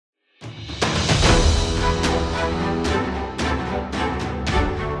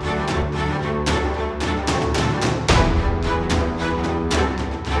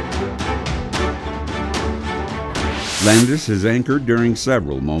Landess has anchored during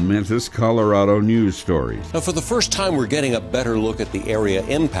several momentous Colorado news stories. Now, for the first time, we're getting a better look at the area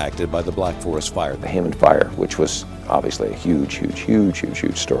impacted by the Black Forest fire. The Hammond Fire, which was obviously a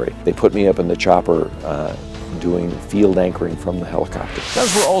huge story. They put me up in the chopper doing field anchoring from the helicopter.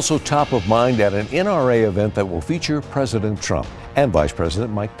 Those were also top of mind at an NRA event that will feature President Trump and Vice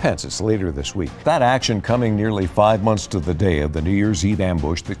President Mike Pence. It's later this week. That action coming nearly 5 months to the day of the New Year's Eve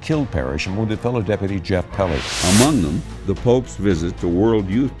ambush that killed Parrish and wounded fellow Deputy Jeff Pelley. Among them, the Pope's visit to World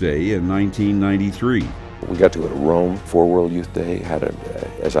Youth Day in 1993. We got to go to Rome for World Youth Day, had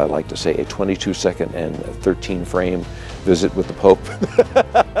as I like to say, a 22-second and 13-frame visit with the Pope.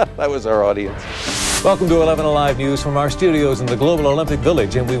 That was our audience. Welcome to 11 Alive News from our studios in the Global Olympic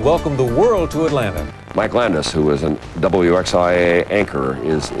Village, and we welcome the world to Atlanta. Mike Landess, who is a WXIA anchor,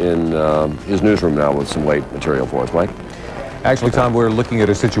 is in his newsroom now with some late material for us. Mike? Actually, Tom, we're looking at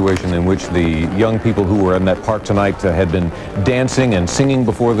a situation in which the young people who were in that park tonight had been dancing and singing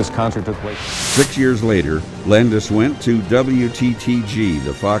before this concert took place. 6 years later, Landess went to WTTG,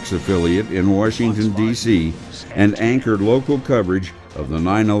 the Fox affiliate in Washington, D.C., and anchored local coverage of the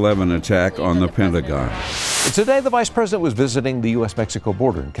 9/11 attack on the Pentagon. Today, the Vice President was visiting the U.S.-Mexico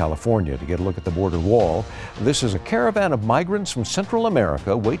border in California to get a look at the border wall. This is a caravan of migrants from Central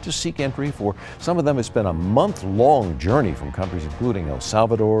America wait to seek entry. For some of them, it's been a month-long journey from countries including El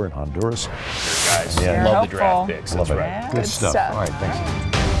Salvador and Honduras. Guys, Yeah, love the draft picks. Love That's it. right. Good stuff. All right,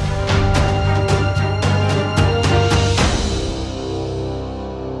 thanks.